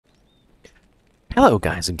Hello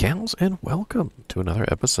guys and gals, and welcome to another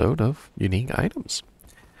episode of Unique Items.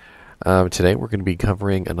 Today we're going to be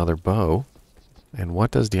covering another bow, and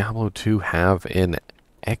what does Diablo 2 have in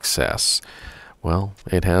excess? Well,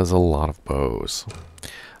 it has a lot of bows,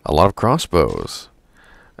 a lot of crossbows,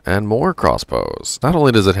 and more crossbows. Not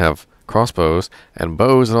only does it have crossbows and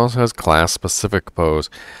bows, it also has class-specific bows,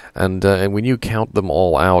 and when you count them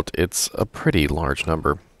all out, it's a pretty large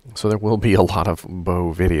number. So there will be a lot of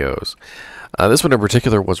bow videos. This one in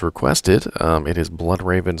particular was requested. It is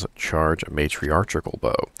Bloodraven's Charge Matriarchal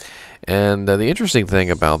Bow. And the interesting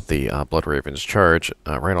thing about the Bloodraven's Charge,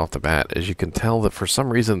 right off the bat, is you can tell that for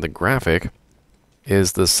some reason the graphic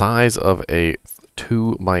is the size of a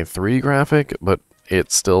 2x3 graphic, but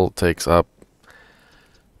it still takes up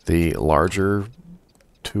the larger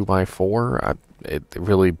 2x4. It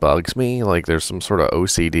really bugs me. Like there's some sort of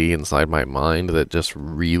OCD inside my mind that just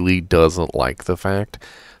really doesn't like the fact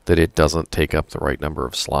that it doesn't take up the right number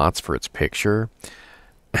of slots for its picture.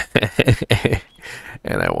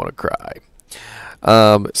 And I want to cry.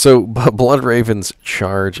 So Bloodraven's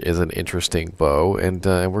Charge is an interesting bow, and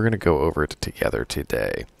we're going to go over it together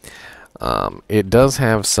today. It does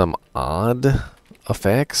have some odd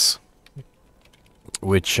effects,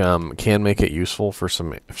 which can make it useful for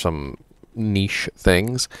some niche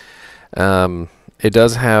things. It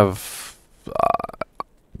does have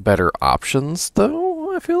better options,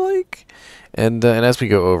 though, I feel like, and as we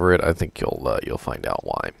go over it, I think you'll find out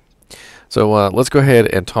why. So let's go ahead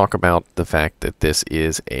and talk about the fact that this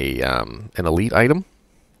is an elite item.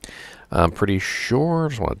 I'm pretty sure.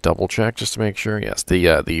 Just want to double check just to make sure. Yes,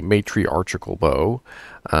 the Matriarchal bow,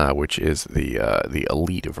 which is the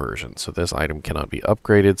elite version. So this item cannot be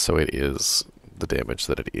upgraded, so it is the damage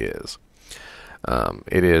that it is.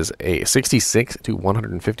 It is a 66 to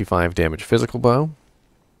 155 damage physical bow.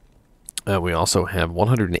 We also have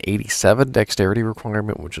 187 dexterity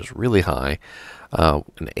requirement, which is really high, an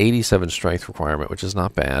 87 strength requirement, which is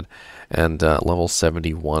not bad, and level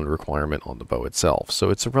 71 requirement on the bow itself.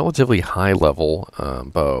 So it's a relatively high level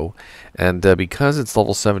bow, and because it's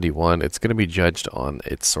level 71, it's going to be judged on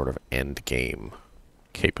its sort of end game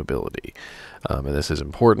capability. And this is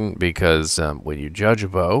important because when you judge a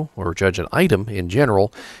bow or judge an item in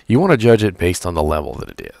general, you want to judge it based on the level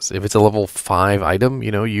that it is. If it's a level 5 item,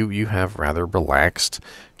 you have rather relaxed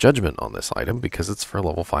judgment on this item because it's for a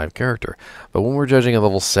level 5 character. But when we're judging a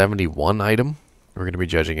level 71 item, we're going to be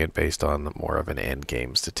judging it based on more of an end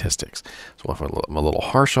game statistics. So if I'm a little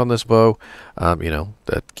harsh on this bow,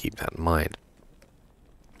 keep that in mind.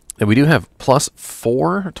 And we do have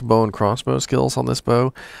 +4 to bow and crossbow skills on this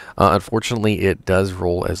bow. Unfortunately, it does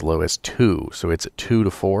roll as low as 2, so it's 2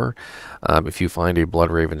 to 4. If you find a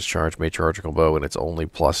Bloodraven's Charge Matriarchal bow and it's only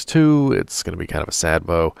 +2, it's going to be kind of a sad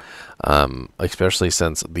bow, especially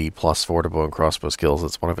since the +4 to bow and crossbow skills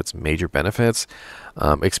is one of its major benefits,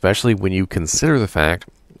 especially when you consider the fact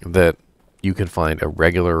that you can find a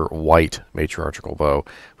regular white matriarchal bow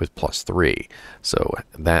with +3. So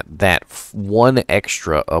that one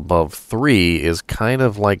extra above 3 is kind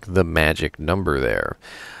of like the magic number there.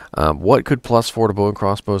 What could +4 to bow and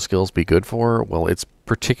crossbow skills be good for? Well, it's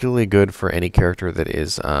particularly good for any character that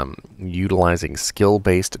is utilizing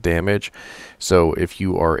skill-based damage. So if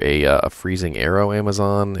you are a freezing arrow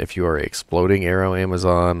Amazon, if you are an exploding arrow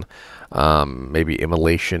Amazon, maybe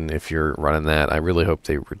immolation if you're running that. I really hope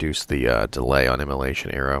they reduce the delay on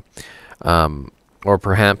immolation arrow. Or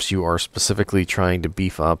perhaps you are specifically trying to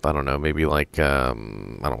beef up, I don't know, maybe like I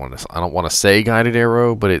don't want to say guided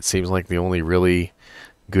arrow, but it seems like the only really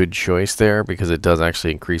good choice there because it does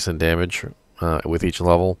actually increase in damage with each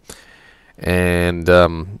level. And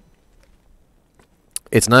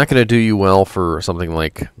it's not going to do you well for something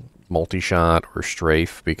like multi-shot or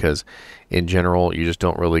strafe because in general you just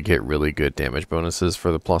don't really get really good damage bonuses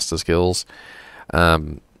for the plus to skills.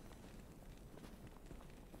 Like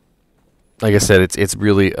I said, it's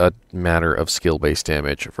really a matter of skill-based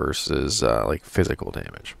damage versus like physical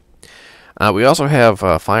damage. We also have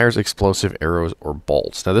fires, explosive arrows, or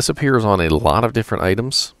bolts. Now this appears on a lot of different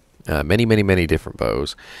items, many different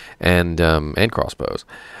bows and crossbows,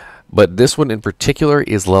 but this one in particular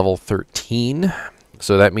is level 13.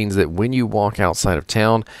 So that means that when you walk outside of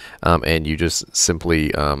town and you just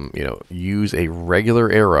simply use a regular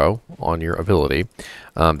arrow on your ability,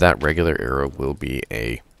 that regular arrow will be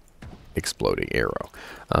a exploding arrow.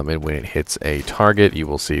 And when it hits a target, you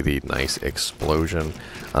will see the nice explosion.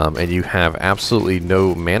 And you have absolutely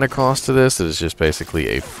no mana cost to this. It is just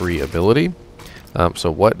basically a free ability. So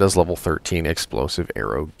what does level 13 explosive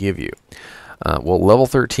arrow give you? Well, level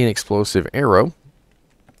 13 explosive arrow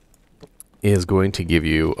is going to give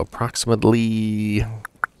you approximately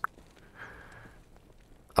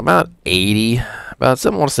about 80, about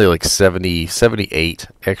some want to say like 70, 78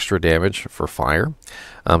 extra damage for fire.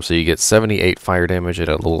 So you get 78 fire damage at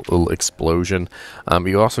a little explosion.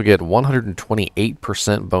 You also get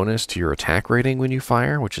 128% bonus to your attack rating when you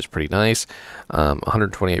fire, which is pretty nice.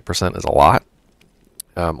 128% is a lot.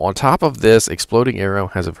 On top of this, Exploding Arrow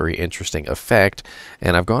has a very interesting effect,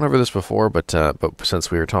 and I've gone over this before, but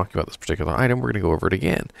since we were talking about this particular item, we're going to go over it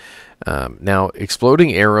again. Now,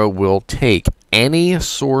 Exploding Arrow will take any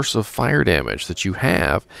source of fire damage that you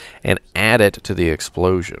have and add it to the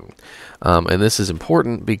explosion. And this is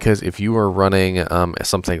important because if you are running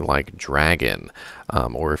something like Dragon,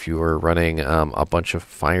 or if you are running a bunch of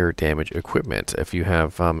fire damage equipment, if you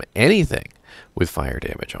have anything with fire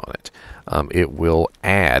damage on it, it will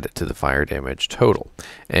add to the fire damage total.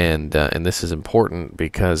 And this is important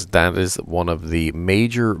because that is one of the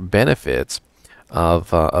major benefits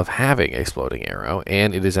of having Exploding Arrow,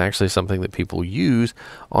 and it is actually something that people use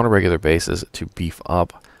on a regular basis to beef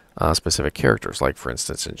up specific characters, like for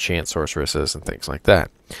instance enchant sorceresses and things like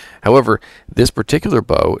that. However, this particular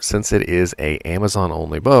bow, since it is a Amazon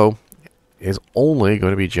only bow, is only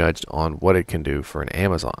going to be judged on what it can do for an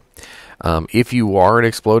Amazon. If you are an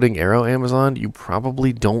Exploding Arrow Amazon, you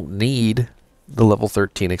probably don't need the level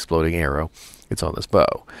 13 Exploding Arrow. It's on this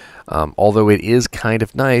bow. Although it is kind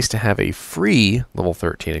of nice to have a free level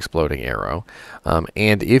 13 Exploding Arrow.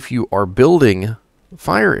 And if you are building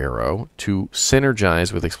Fire Arrow to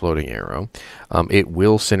synergize with Exploding Arrow, it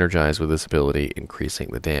will synergize with this ability, increasing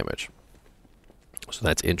the damage. So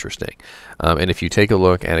that's interesting. And if you take a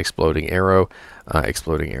look at Exploding Arrow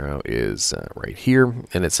is right here,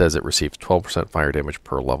 and it says it receives 12% fire damage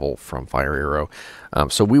per level from Fire Arrow.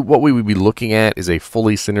 So what we would be looking at is a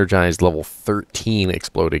fully synergized level 13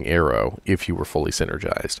 Exploding Arrow if you were fully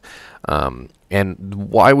synergized. And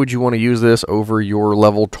why would you want to use this over your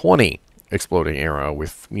level 20 Exploding Arrow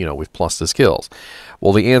with plus the skills?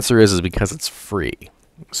 Well, the answer is because it's free.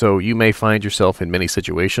 So you may find yourself in many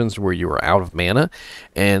situations where you are out of mana,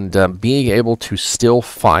 and being able to still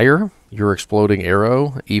fire your Exploding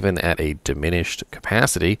Arrow, even at a diminished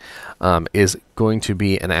capacity, is going to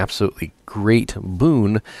be an absolutely great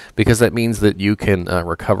boon, because that means that you can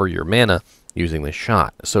recover your mana using this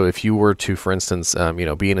shot. So if you were to, for instance,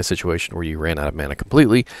 be in a situation where you ran out of mana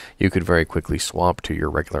completely, you could very quickly swap to your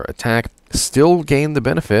regular attack, still gain the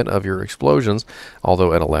benefit of your explosions,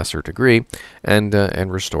 although at a lesser degree, and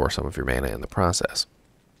restore some of your mana in the process.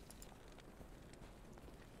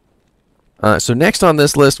 So next on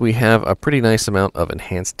this list, we have a pretty nice amount of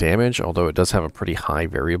enhanced damage, although it does have a pretty high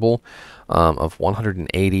variable of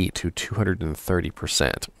 180 to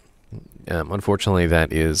 230%. Unfortunately,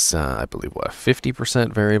 that is, I believe, what, a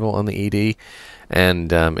 50% variable on the ED.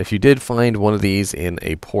 And if you did find one of these in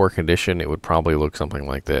a poor condition, it would probably look something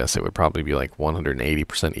like this. It would probably be like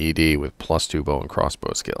 180% ED with +2 bow and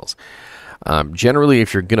crossbow skills. Generally,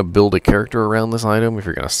 if you're going to build a character around this item, if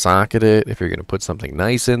you're going to socket it, if you're going to put something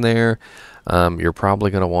nice in there, you're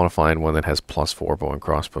probably going to want to find one that has +4 bow and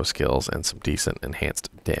crossbow skills and some decent enhanced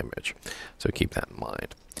damage. So keep that in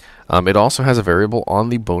mind. It also has a variable on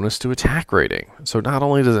the bonus to attack rating. So not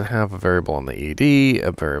only does it have a variable on the ED,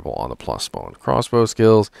 a variable on the +bow and crossbow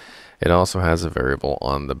skills, it also has a variable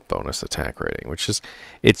on the bonus attack rating, which is,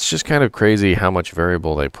 it's just kind of crazy how much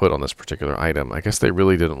variable they put on this particular item. I guess they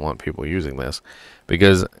really didn't want people using this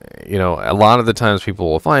because, a lot of the times people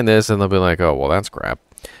will find this and they'll be like, oh, well, that's crap.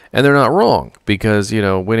 And they're not wrong because,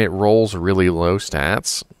 when it rolls really low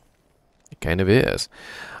stats, it kind of is.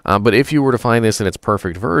 But if you were to find this in its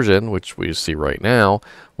perfect version, which we see right now,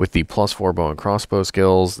 with the +4 bow and crossbow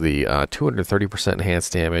skills, the 230%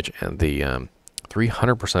 enhanced damage, and the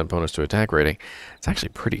 300% bonus to attack rating, it's actually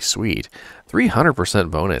pretty sweet. 300%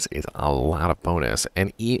 bonus is a lot of bonus,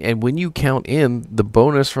 and when you count in the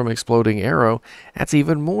bonus from Exploding Arrow, that's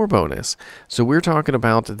even more bonus. So we're talking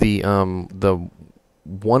about the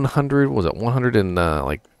 100, was it 100 and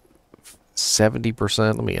like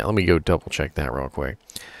 70%? Let me go double check that real quick.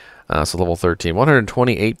 So level 13,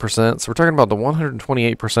 128%. So we're talking about the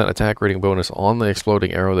 128% attack rating bonus on the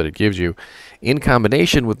Exploding Arrow that it gives you, in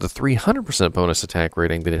combination with the 300% bonus attack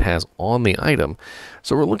rating that it has on the item.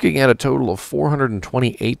 So we're looking at a total of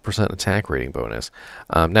 428% attack rating bonus.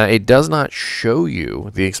 Now, it does not show you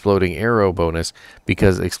the Exploding Arrow bonus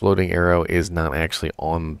because Exploding Arrow is not actually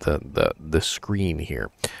on the screen here.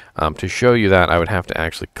 To show you that, I would have to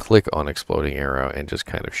actually click on Exploding Arrow and just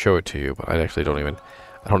kind of show it to you, but I actually don't even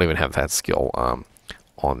have that skill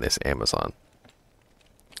on this Amazon.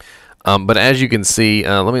 But as you can see,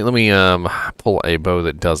 let me pull a bow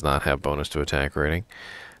that does not have bonus to attack rating.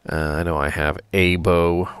 I know I have a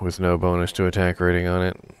bow with no bonus to attack rating on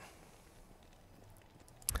it.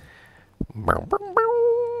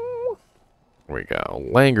 We go.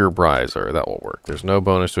 Langer Briser. That will work. There's no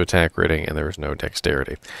bonus to attack rating, and there's no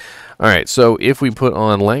dexterity. Alright, so if we put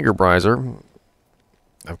on Langer Briser,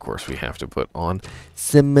 of course we have to put on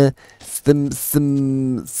some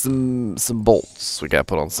bolts. We gotta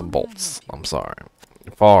put on some bolts. I'm sorry.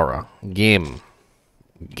 Farah. Gim.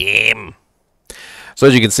 So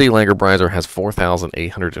as you can see, Langer Briser has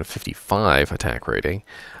 4,855 attack rating,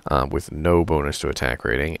 with no bonus to attack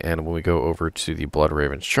rating. And when we go over to the Blood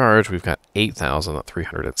Raven's Charge, we've got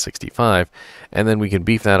 8,365. And then we can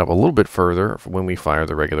beef that up a little bit further when we fire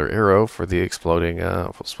the regular arrow for the exploding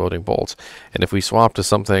bolts. And if we swap to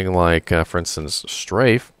something like, for instance,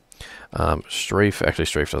 Strafe,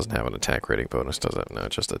 Strafe doesn't have an attack rating bonus, does it? No,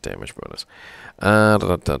 just a damage bonus. We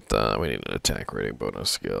need an attack rating bonus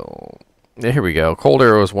skill. Yeah, here we go. Cold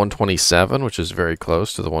Arrow is 127, which is very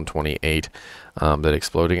close to the 128 that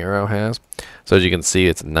Exploding Arrow has. So as you can see,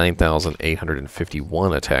 it's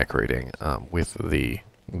 9,851 attack rating with the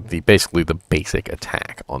basically the basic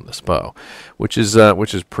attack on this bow, which is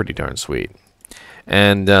pretty darn sweet.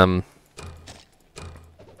 And drop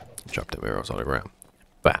them arrows on the ground.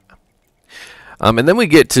 Bah. And then we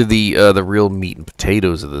get to the real meat and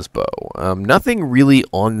potatoes of this bow. Nothing really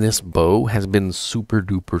on this bow has been super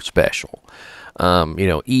duper special. You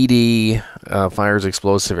know, ED fires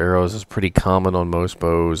explosive arrows is pretty common on most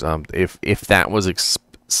bows. If that was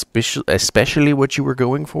especially what you were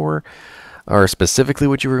going for, or specifically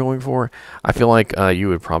what you were going for, I feel like you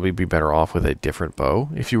would probably be better off with a different bow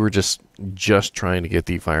if you were just trying to get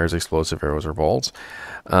the fires explosive arrows or bolts.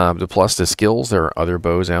 The plus to skills, there are other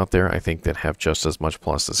bows out there I think that have just as much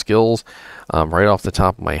plus to skills. Right off the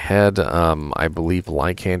top of my head, I believe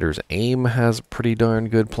Lycander's Aim has pretty darn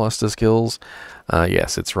good plus to skills.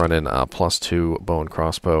 Yes, it's running +2 bow and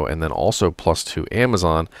crossbow, and then also +2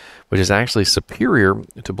 Amazon, which is actually superior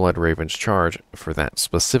to Blood Raven's Charge for that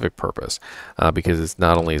specific purpose, because it's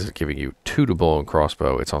not only is it giving you 2 to bow and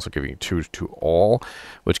crossbow, it's also giving you 2 to all,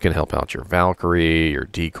 which can help out your Valkyrie, your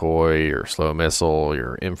Decoy, your Slow Missile,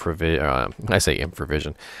 your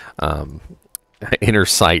Infravision, Inner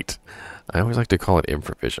Sight. I always like to call it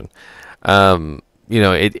Infravision. You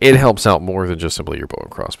know, it helps out more than just simply your bow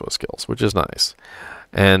and crossbow skills, which is nice.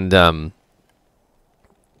 And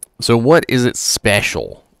so what is it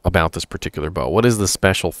special about this particular bow? What is the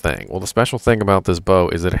special thing? Well, the special thing about this bow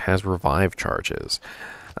is that it has revive charges.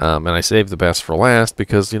 And I saved the best for last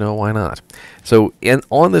because, you know, why not? So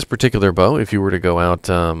on this particular bow, if you were to go out,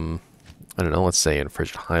 I don't know, let's say in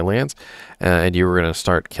Frigid Highlands, and you were going to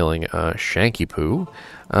start killing Shanky Poo,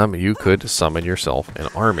 you could summon yourself an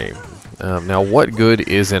army. Now, what good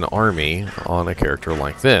is an army on a character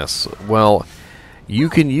like this? Well, you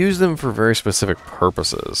can use them for very specific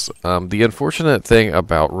purposes. The unfortunate thing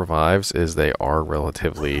about revives is they are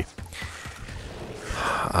relatively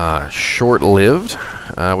short-lived,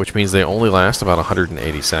 which means they only last about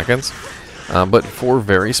 180 seconds. But for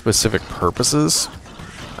very specific purposes,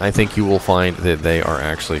 I think you will find that they are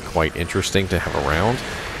actually quite interesting to have around.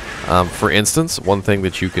 For instance, one thing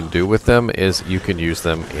that you can do with them is you can use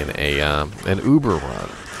them in an Uber run.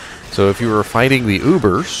 So if you were fighting the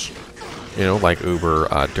Ubers, you know, like Uber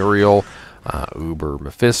Duriel, Uber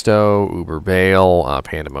Mephisto, Uber Bale,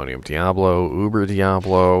 Pandemonium Diablo, Uber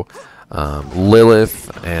Diablo,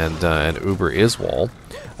 Lilith, and Uber Iswal,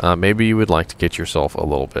 maybe you would like to get yourself a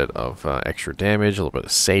little bit of extra damage, a little bit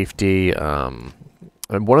of safety.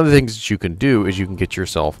 And one of the things that you can do is you can get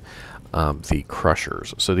yourself the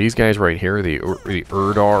Crushers. So these guys right here, the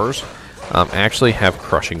Urdars, actually have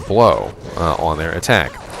Crushing Blow on their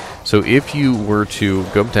attack. So if you were to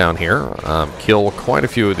go down here, kill quite a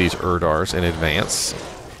few of these Urdars in advance,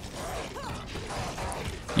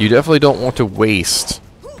 you definitely don't want to waste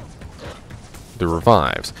the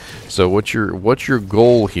revives. So what your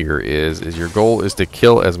goal here is your goal is to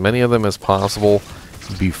kill as many of them as possible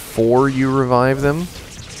before you revive them.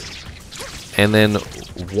 And then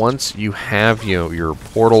once you have, you know, your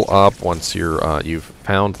portal up, once you've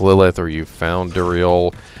found Lilith, or you've found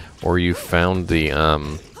Duriel, or you've found the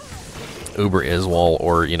Uber Iswal,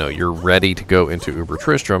 or, you know, you're ready to go into Uber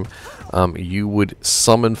Tristram, you would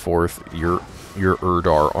summon forth your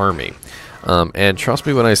Urdar army. And trust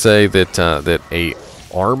me when I say that that a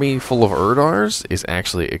army full of Urdars is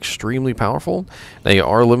actually extremely powerful. Now, you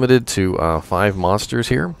are limited to 5 monsters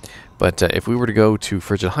here, but if we were to go to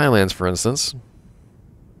Frigid Highlands, for instance,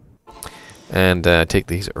 and take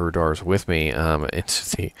these Urdars with me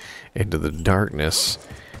into the darkness,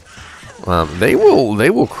 they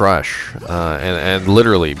will crush, and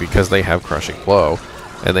literally, because they have Crushing Blow,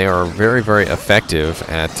 and they are very, very effective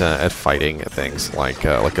at fighting things like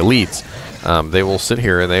elites. They will sit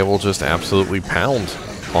here and they will just absolutely pound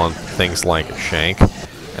on things like Shank,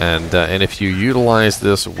 and if you utilize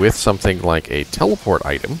this with something like a teleport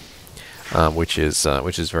item, which is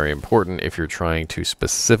very important if you're trying to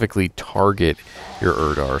specifically target your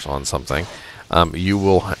Urdars on something. You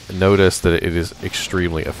will notice that it is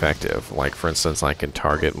extremely effective. Like, for instance, I can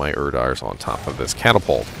target my Urdars on top of this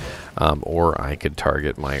catapult, or I could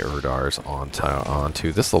target my Urdars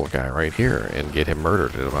onto this little guy right here and get him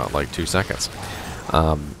murdered in about like 2 seconds.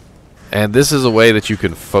 And this is a way that you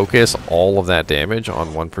can focus all of that damage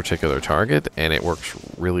on one particular target, and it works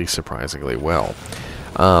really surprisingly well.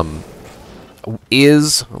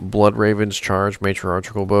 Is Bloodraven's Charge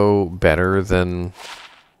Matriarchal Bow better than,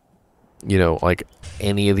 you know, like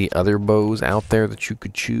any of the other bows out there that you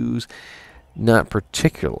could choose? Not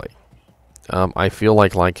particularly. I feel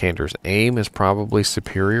like Lycander's Aim is probably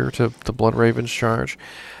superior to Bloodraven's Charge.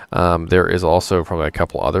 There is also probably a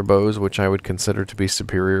couple other bows which I would consider to be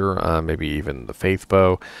superior, maybe even the Faith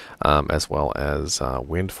Bow, as well as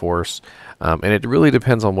Wind Force. And it really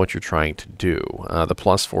depends on what you're trying to do. The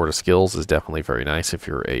 +4 to skills is definitely very nice if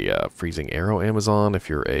you're a freezing arrow Amazon, if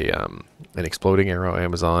you're an exploding arrow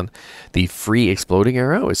Amazon. The free exploding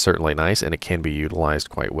arrow is certainly nice, and it can be utilized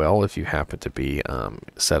quite well if you happen to be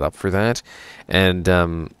set up for that. And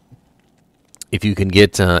if you can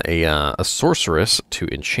get a sorceress to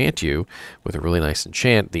enchant you with a really nice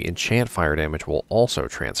enchant, the enchant fire damage will also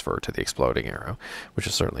transfer to the exploding arrow, which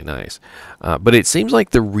is certainly nice. But it seems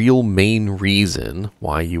like the real main reason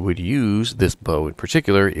why you would use this bow in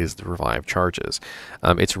particular is the revive charges.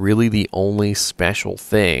 It's really the only special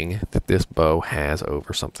thing that this bow has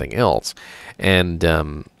over something else. And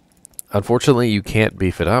unfortunately, you can't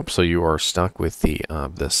beef it up, so you are stuck with the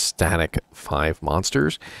static 5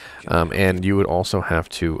 monsters, and you would also have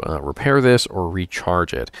to repair this or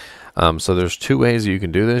recharge it. So there's 2 ways you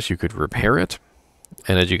can do this. You could repair it,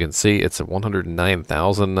 and as you can see, it's at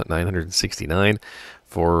 109,969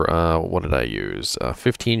 for, what did I use?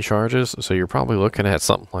 15 charges, so you're probably looking at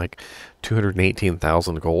something like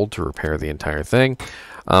 218,000 gold to repair the entire thing.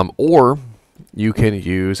 Or you can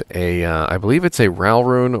use a, I believe it's a Ral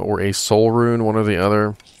rune or a Soul rune, one or the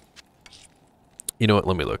other. You know what?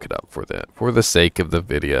 Let me look it up for the sake of the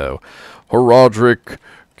video. Heraldric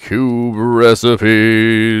Cube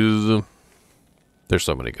recipes. There's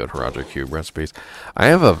so many good Heraldric Cube recipes. I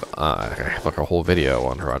have like a whole video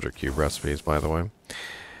on Heraldric Cube recipes, by the way.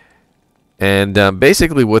 And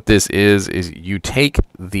basically, what this is you take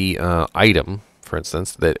the item, for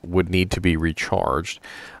instance, that would need to be recharged.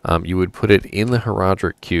 You would put it in the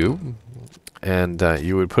Heraldric Cube, and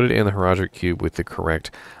you would put it in the Heraldric Cube with the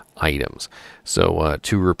correct items. So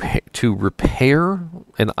to repair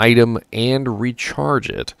an item and recharge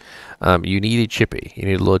it, you need a chippy. You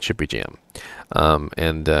need a little chippy gem.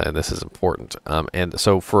 And this is important. And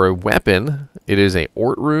so for a weapon, it is a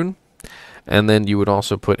Ort rune. And then you would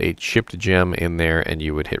also put a chipped gem in there, and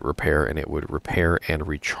you would hit repair, and it would repair and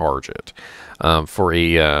recharge it. For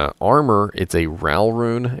a armor, it's a Ral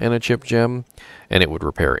rune and a chipped gem, and it would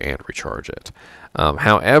repair and recharge it.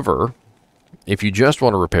 However, if you just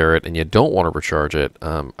want to repair it and you don't want to recharge it,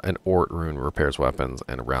 an Ort rune repairs weapons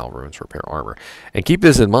and Ral runes repair armor. And keep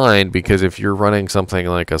this in mind, because if you're running something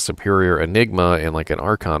like a Superior Enigma and like an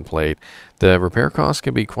Archon plate, the repair costs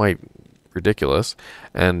can be quite ridiculous,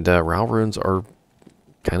 and Ral runes are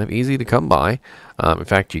kind of easy to come by. In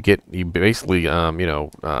fact, you basically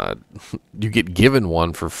you get given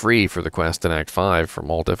one for free for the quest in Act 5 from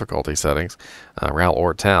all difficulty settings, Ral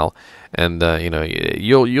or Tal, and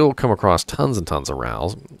you'll come across tons and tons of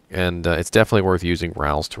Rals, and it's definitely worth using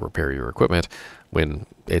Rals to repair your equipment when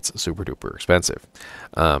it's super duper expensive.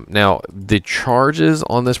 Now, the charges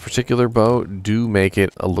on this particular bow do make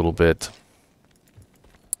it a little bit,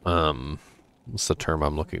 what's the term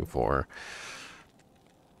I'm looking for?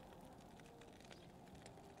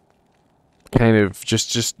 Kind of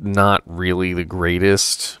just not really the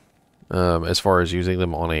greatest as far as using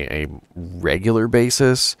them on a regular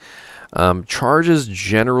basis. Charges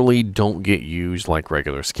generally don't get used like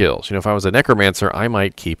regular skills. You know, if I was a necromancer, I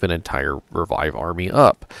might keep an entire revive army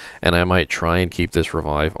up, and I might try and keep this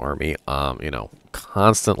revive army,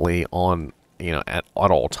 constantly on, at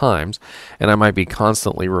all times, and I might be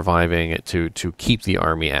constantly reviving it to keep the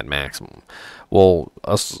army at maximum. Well,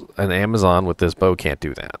 an Amazon with this bow can't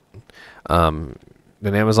do that. An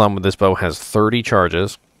Amazon with this bow has 30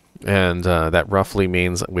 charges, and that roughly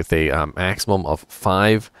means with a maximum of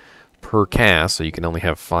 5 per cast, so you can only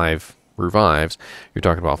have 5 revives, you're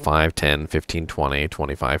talking about 5, 10, 15, 20,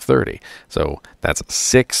 25, 30. So that's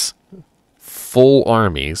 6 full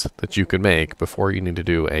armies that you can make before you need to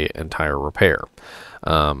do an entire repair,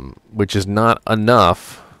 which is not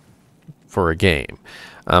enough for a game.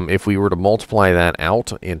 If we were to multiply that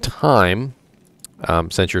out in time,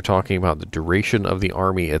 since you're talking about the duration of the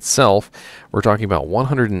army itself, we're talking about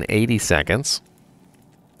 180 seconds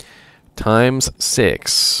times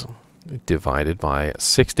 6 divided by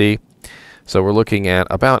 60. So we're looking at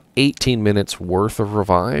about 18 minutes worth of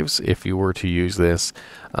revives if you were to use this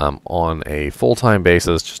on a full-time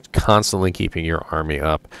basis, just constantly keeping your army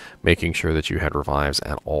up, making sure that you had revives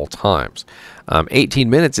at all times. 18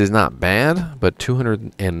 minutes is not bad, but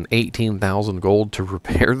 218,000 gold to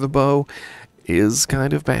repair the bow is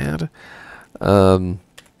kind of bad.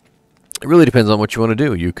 It really depends on what you want to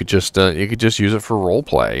do. You could just use it for role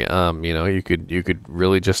play. You know, you could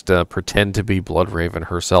really just pretend to be Bloodraven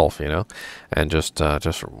herself, you know, and just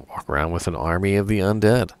walk around with an army of the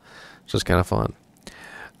undead. It's just kind of fun.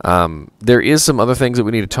 There is some other things that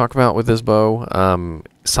we need to talk about with this bow.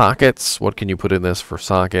 Sockets. What can you put in this for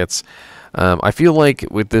sockets? I feel like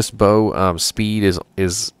with this bow, speed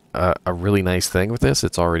is a really nice thing with this.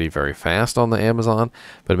 It's already very fast on the Amazon,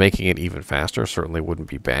 but making it even faster certainly wouldn't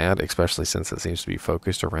be bad, especially since it seems to be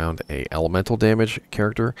focused around a elemental damage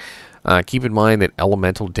character. Keep in mind that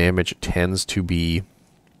elemental damage tends to be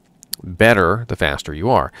better the faster you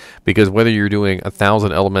are, because whether you're doing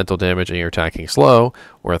 1,000 elemental damage and you're attacking slow,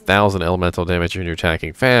 or 1,000 elemental damage and you're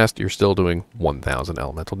attacking fast, you're still doing 1,000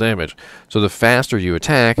 elemental damage. So the faster you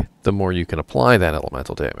attack, the more you can apply that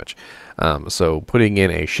elemental damage. So putting in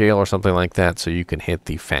a shale or something like that so you can hit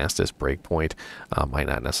the fastest breakpoint might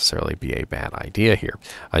not necessarily be a bad idea here.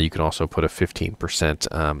 You can also put a 15%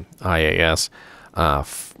 IAS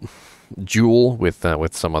jewel with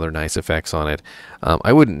some other nice effects on it.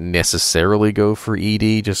 I wouldn't necessarily go for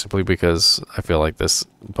ED just simply because I feel like this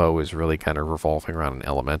bow is really kind of revolving around an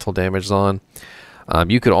elemental damage zone.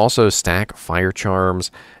 You could also stack fire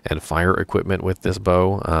charms and fire equipment with this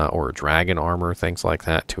bow, or dragon armor, things like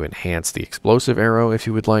that, to enhance the explosive arrow if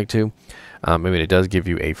you would like to. I mean, it does give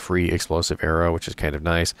you a free explosive arrow, which is kind of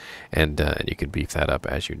nice, and you can beef that up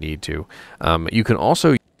as you need to. You can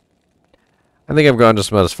also... I think I've gone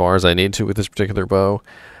just about as far as I need to with this particular bow.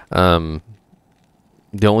 The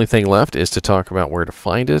only thing left is to talk about where to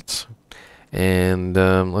find it. And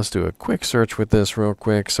let's do a quick search with this real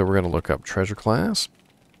quick. So we're going to look up treasure class,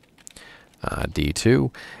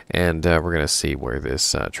 D2, and we're going to see where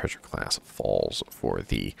this treasure class falls for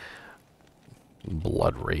the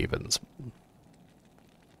Bloodraven's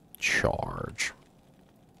charge.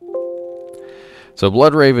 So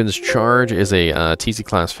Bloodraven's charge is a TC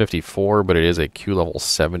class 54, but it is a Q level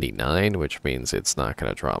 79, which means it's not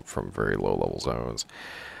going to drop from very low level zones.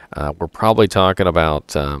 We're probably talking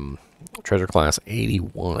about treasure class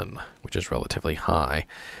 81, which is relatively high,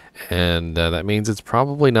 and that means it's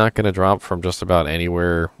probably not going to drop from just about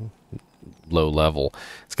anywhere low level.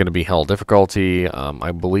 It's going to be hell difficulty.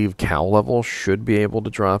 I believe cow level should be able to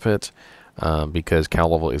drop it, because cow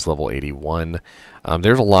level is level 81.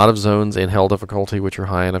 There's a lot of zones in hell difficulty which are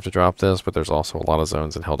high enough to drop this, but there's also a lot of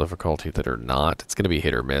zones in hell difficulty that are not. It's going to be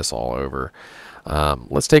hit or miss all over.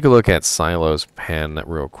 Let's take a look at Silo's pen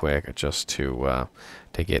real quick, just to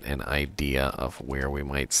get an idea of where we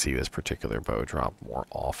might see this particular bow drop more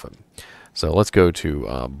often. So let's go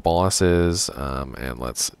to bosses, and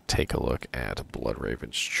let's take a look at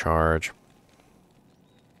Bloodraven's charge.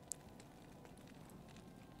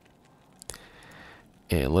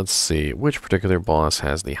 And let's see which particular boss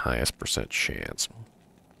has the highest percent chance.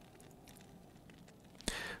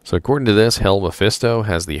 So according to this, Hell Mephisto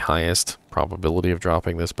has the highest probability of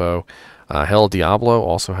dropping this bow. Hell Diablo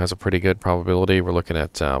also has a pretty good probability. We're looking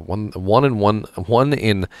at 1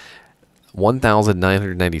 in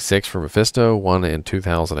 1,996 for Mephisto, 1 in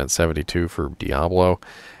 2,072 for Diablo,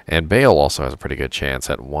 and Baal also has a pretty good chance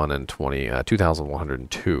at 1 in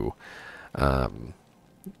 2,102.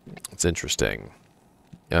 It's interesting.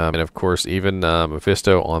 And of course, even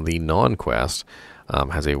Mephisto on the non-quest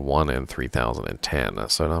has a 1 in 3,010,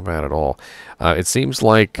 so not bad at all. It seems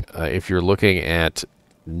like if you're looking at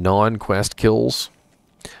non-quest kills,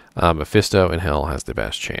 Mephisto and Hell has the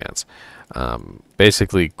best chance.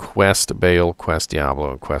 Basically, Quest Baal, Quest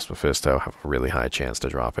Diablo, and Quest Mephisto have a really high chance to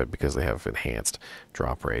drop it because they have enhanced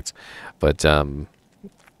drop rates. But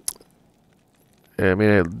I mean,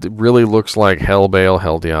 it really looks like Hell Baal,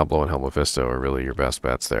 Hell Diablo, and Hell Mephisto are really your best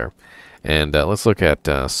bets there. And let's look at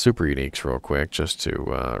super uniques real quick, just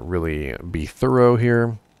to really be thorough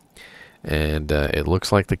here. And it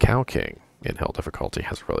looks like the Cow King in Hell difficulty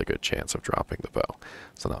has a really good chance of dropping the bow.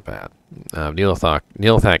 So not bad.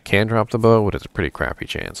 Neelathak can drop the bow, but it's a pretty crappy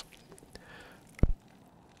chance.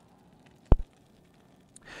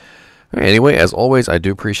 Anyway, as always, I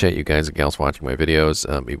do appreciate you guys and gals watching my videos,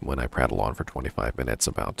 even when I prattle on for 25 minutes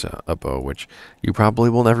about a bow, which you probably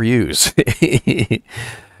will never use.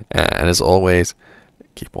 And as always,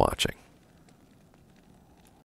 keep watching.